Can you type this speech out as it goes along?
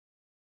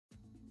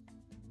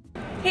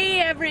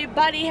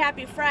everybody,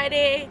 happy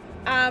Friday.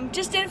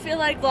 Just didn't feel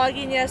like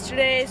vlogging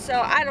yesterday,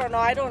 so I don't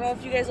know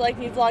if you guys like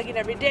me vlogging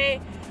every day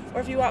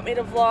or if you want me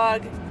to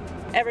vlog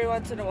every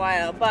once in a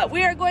while. But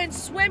we are going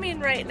swimming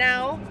right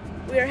now.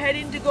 We are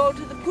heading to go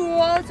to the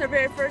pool. It's our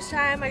very first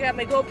time. I got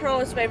my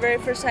GoPro. It's my very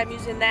first time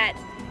using that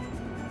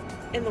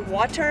in the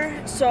water.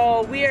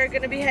 So we are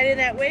going to be heading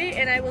that way,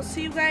 and I will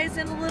see you guys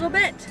in a little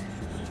bit.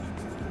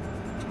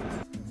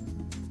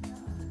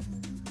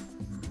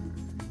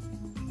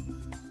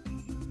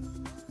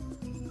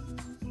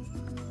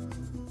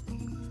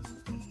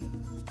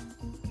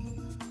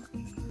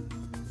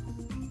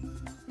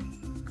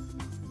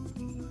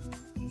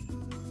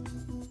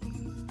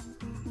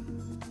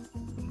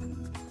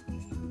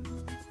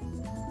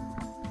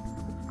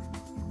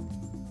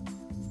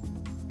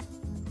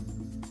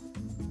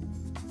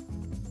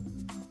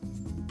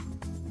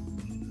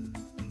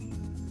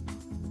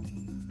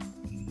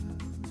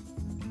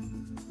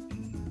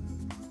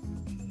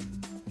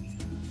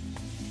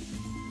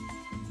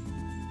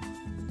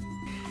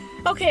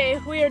 Okay,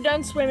 we are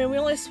done swimming. We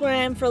only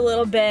swam for a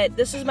little bit.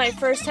 This is my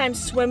first time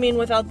swimming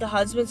without the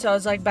husband, so I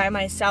was like by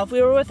myself.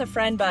 We were with a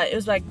friend, but it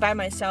was like by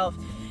myself.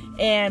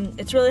 And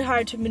it's really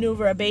hard to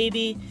maneuver a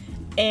baby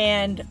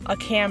and a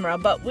camera.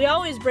 But we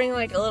always bring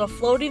like a little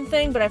floating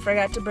thing, but I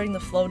forgot to bring the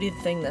floating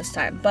thing this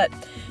time. But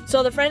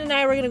so the friend and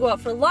I were gonna go out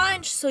for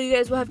lunch, so you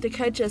guys will have to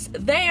catch us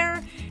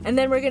there. And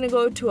then we're gonna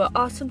go to an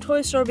awesome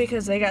toy store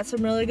because they got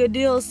some really good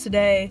deals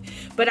today.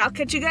 But I'll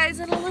catch you guys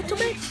in a little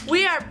bit.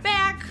 We are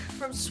back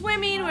from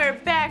swimming. We're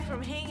back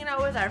from hanging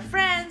out with our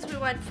friends. We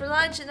went for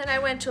lunch, and then I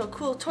went to a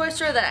cool toy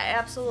store that I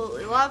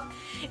absolutely love.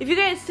 If you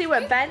guys see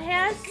what Ben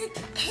has,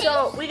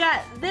 so we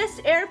got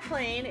this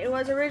airplane. It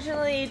was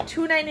originally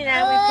 $2.99. We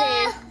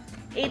paid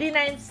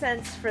 89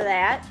 cents for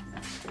that.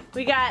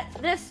 We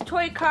got this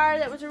toy car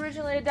that was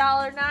originally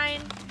 $1.09.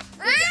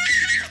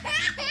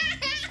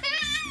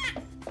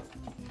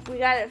 We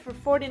got it for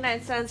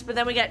 49 cents, but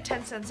then we got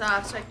 10 cents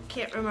off, so I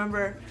can't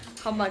remember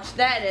how much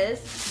that is.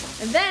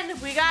 And then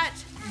we got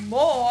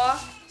more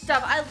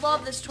stuff. I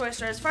love this toy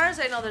store. As far as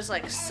I know, there's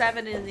like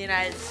 7 in the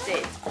United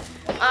States.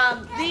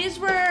 These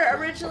were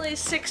originally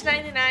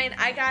 $6.99.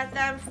 I got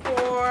them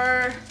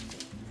for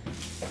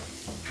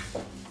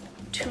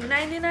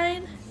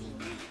 $2.99?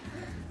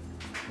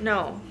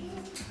 No.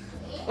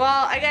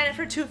 Well, I got it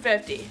for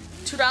 $2.50.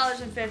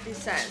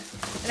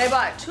 $2.50. And I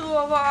bought 2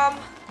 of them.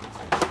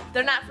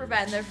 They're not for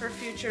Ben, they're for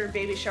future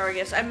baby shower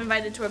gifts. I'm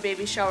invited to a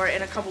baby shower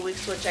in a couple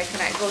weeks, which I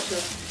cannot go to.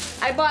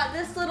 I bought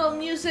this little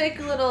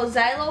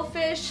xylo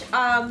fish.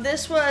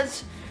 This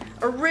was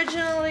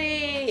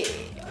originally,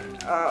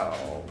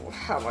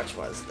 how much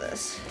was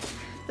this?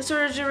 This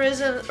was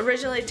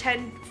originally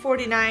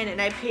 $10.49,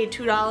 and I paid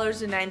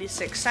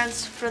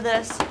 $2.96 for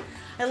this.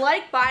 I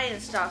like buying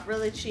stuff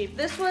really cheap.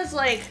 This was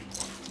like,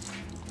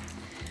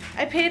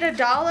 I paid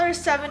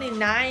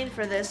 $1.79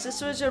 for this.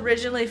 This was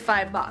originally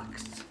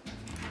 $5.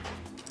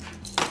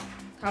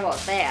 How about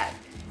that?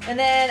 And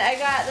then I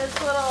got this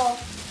little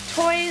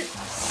toy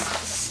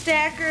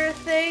stacker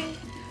thing.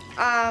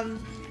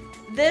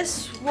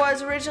 This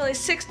was originally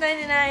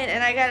 $6.99,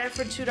 and I got it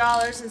for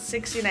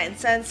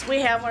 $2.69.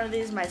 We have one of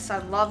these. My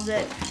son loves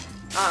it.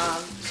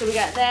 So we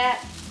got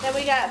that. Then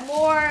we got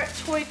more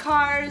toy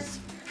cars.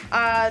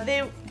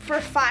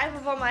 For 5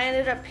 of them, I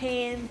ended up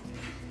paying.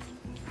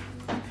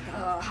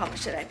 How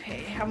much did I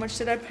pay? How much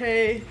did I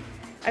pay?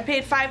 I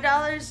paid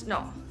 $5.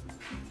 No,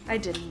 I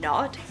did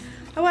not.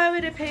 Why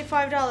would I pay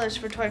 $5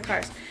 for toy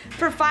cars?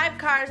 For 5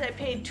 cars, I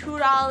paid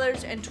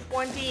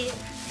 $2.20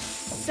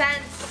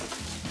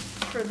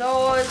 for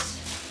those.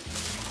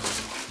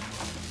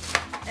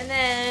 And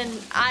then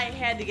I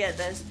had to get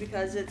this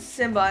because it's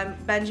Simba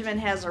and Benjamin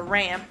has a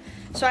ramp.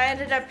 So I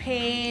ended up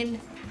paying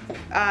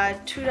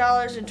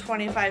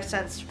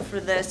 $2.25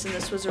 for this, and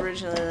this was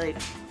originally like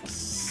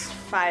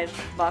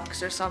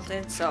 $5 or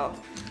something. So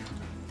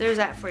there's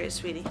that for you,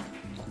 sweetie.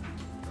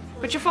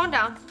 Put your phone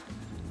down.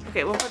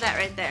 Okay, we'll put that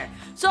right there.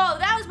 So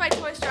that was my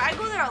toy store. I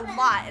go there a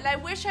lot, and I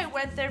wish I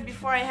went there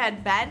before I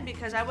had Ben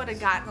because I would have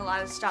gotten a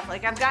lot of stuff.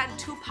 Like, I've gotten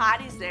 2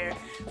 potties there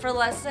for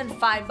less than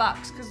 $5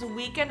 because the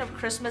weekend of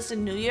Christmas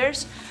and New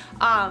Year's,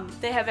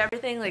 they have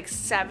everything like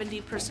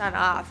 70%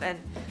 off. And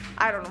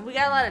I don't know, we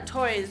got a lot of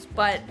toys,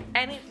 but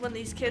when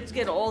these kids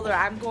get older,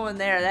 I'm going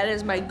there. That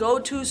is my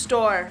go-to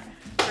store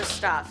for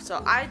stuff.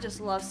 So I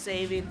just love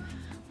saving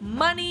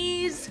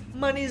monies.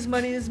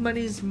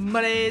 It's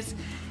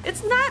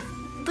not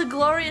the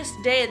glorious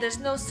day. There's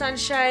no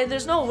sunshine,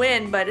 there's no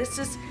wind, but it's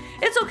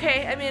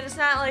okay. I mean, it's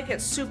not like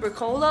it's super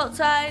cold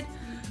outside,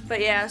 but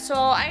yeah, so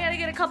I gotta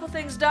get a couple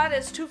things done.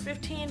 It's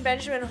 2:15.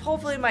 Benjamin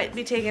hopefully might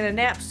be taking a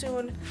nap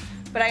soon,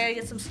 but I gotta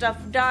get some stuff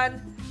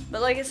done.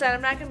 But like I said,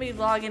 I'm not gonna be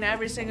vlogging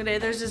every single day.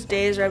 There's just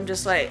days where I'm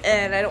just like,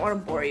 and I don't want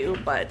to bore you,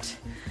 but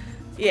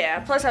yeah,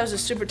 plus I was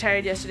just super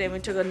tired yesterday and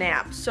we took a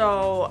nap.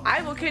 So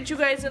I will catch you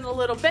guys in a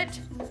little bit,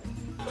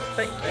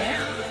 but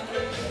yeah.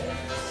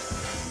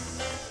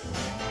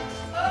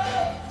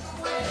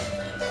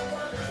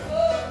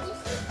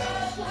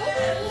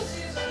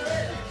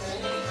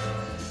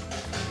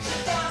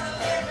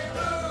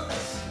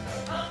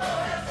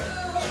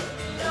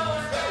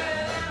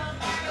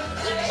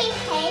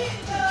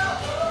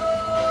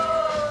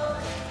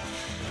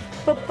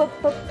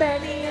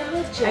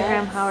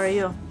 Sam, how are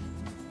you?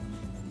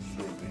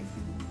 Sleeping.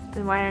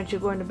 And why aren't you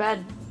going to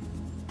bed?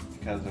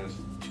 Because there's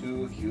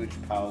 2 huge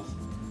piles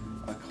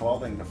of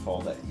clothing to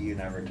fold that you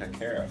never took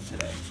care of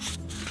today.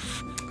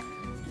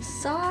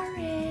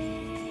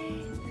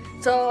 Sorry.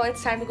 So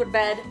it's time to go to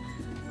bed.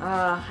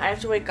 I have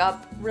to wake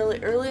up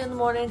really early in the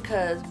morning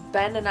because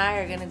Ben and I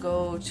are gonna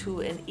go to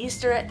an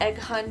Easter egg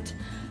hunt.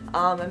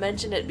 I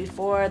mentioned it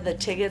before, the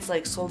tickets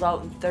like sold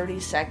out in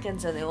 30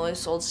 seconds and they only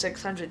sold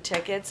 600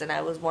 tickets and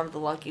I was one of the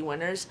lucky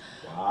winners.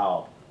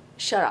 Wow.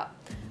 Shut up.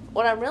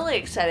 What I'm really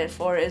excited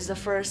for is the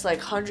first like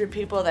 100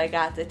 people that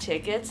got the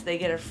tickets, they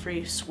get a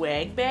free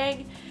swag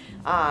bag.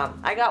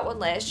 I got one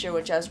last year,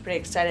 which I was pretty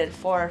excited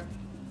for.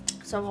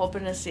 So I'm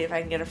hoping to see if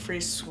I can get a free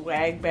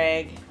swag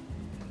bag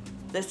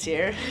this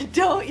year.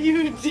 Don't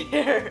you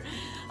dare.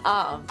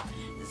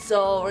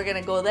 So we're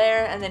gonna go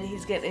there and then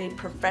he's getting a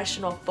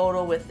professional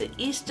photo with the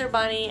Easter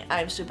Bunny.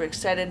 I'm super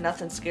excited.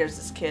 Nothing scares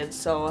this kid,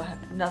 so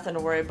nothing to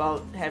worry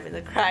about having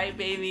the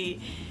crybaby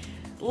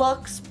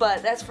looks,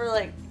 but that's for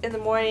like in the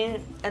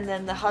morning. And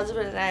then the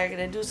husband and I are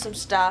gonna do some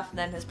stuff and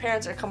then his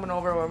parents are coming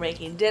over and we're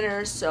making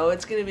dinner, so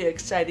it's gonna be an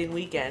exciting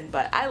weekend.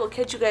 But I will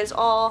catch you guys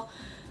all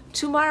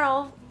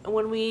tomorrow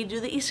when we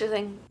do the Easter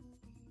thing.